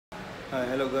Hi,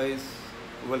 hello guys,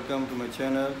 welcome to my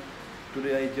channel.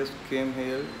 Today I just came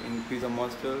here in Pizza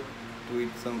Master to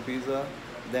eat some pizza.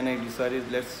 Then I decided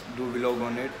let's do vlog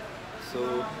on it.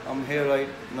 So I'm here right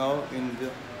now in the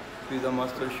Pizza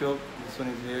Master shop. This one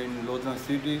is here in Lodhran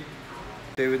city.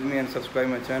 Stay with me and subscribe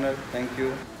my channel. Thank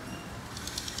you.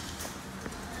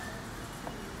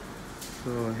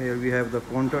 So here we have the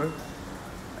counter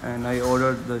and I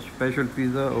ordered the special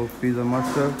pizza of Pizza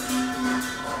Master.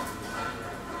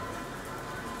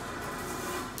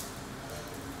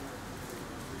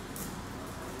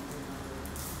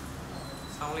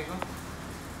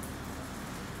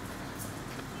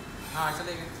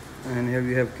 And here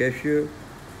we have cashier.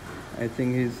 I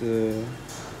think he's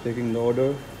taking the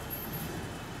order.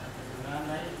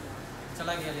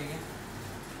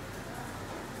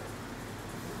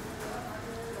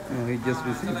 He just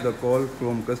received the call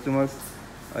from customers.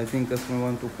 I think customer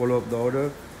want to follow up the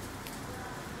order.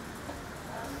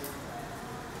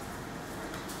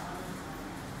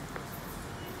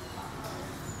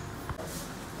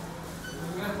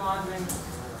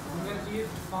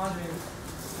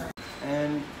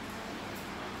 And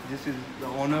this is the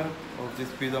owner of this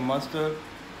Pizza Master.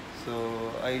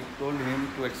 So I told him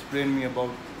to explain me about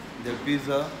their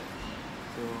pizza.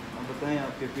 So आप बताएं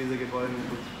आपके pizza के बारे में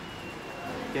कुछ,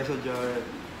 कैसा जा रहा है,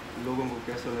 लोगों को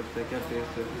कैसा लगता है, क्या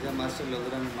टेस्ट है? पिज़्ज़ा मास्टर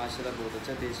लॉधरन में माशाल्लाह बहुत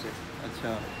अच्छा टेस्ट है।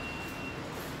 अच्छा,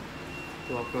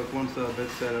 तो आपका कौन सा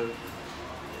बेस्ट सेलर?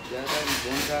 ज़्यादा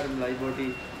बोनकार, मलाई बोटी,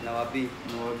 नवाबी।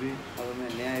 अब मैं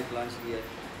नया एक लॉन्च किया है,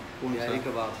 बिहारी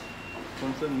कबाब।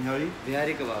 कौन सा?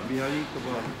 बिहारी कबाब।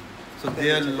 So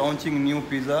they are launching new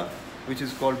pizza which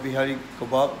is called Bihari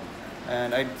kebab,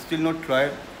 and I still not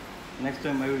tried. Next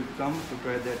time I will come to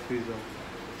try that pizza.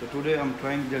 So today I'm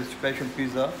trying their special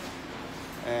pizza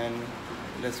and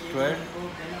let's try it.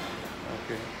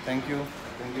 Okay, thank you.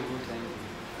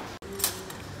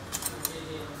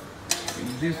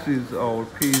 This is our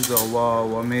pizza.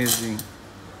 Wow, amazing.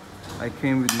 I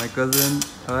came with my cousin.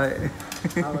 Hi.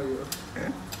 How are you?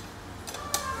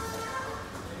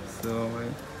 So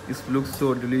it looks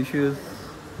so delicious.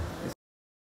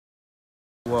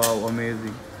 Wow,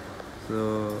 amazing.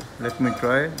 So let me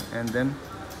try and then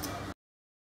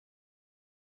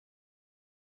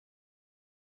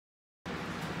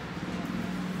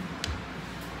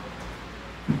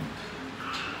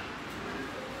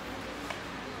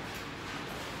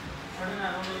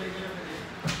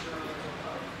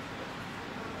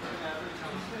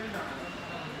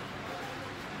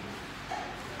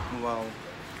wow,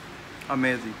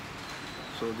 amazing.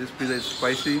 So this pizza is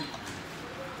spicy,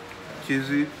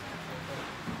 cheesy.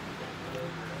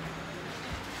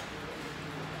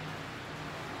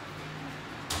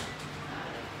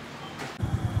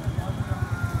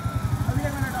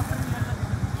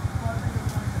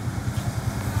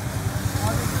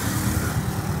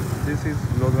 This is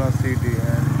Lodhran city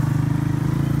and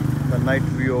the night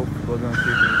view of Lodhran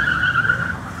city.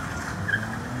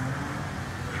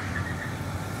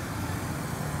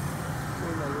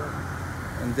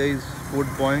 And there is food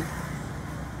point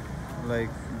like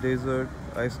dessert,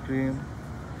 ice cream,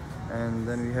 and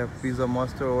then we have Pizza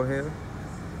Master over here.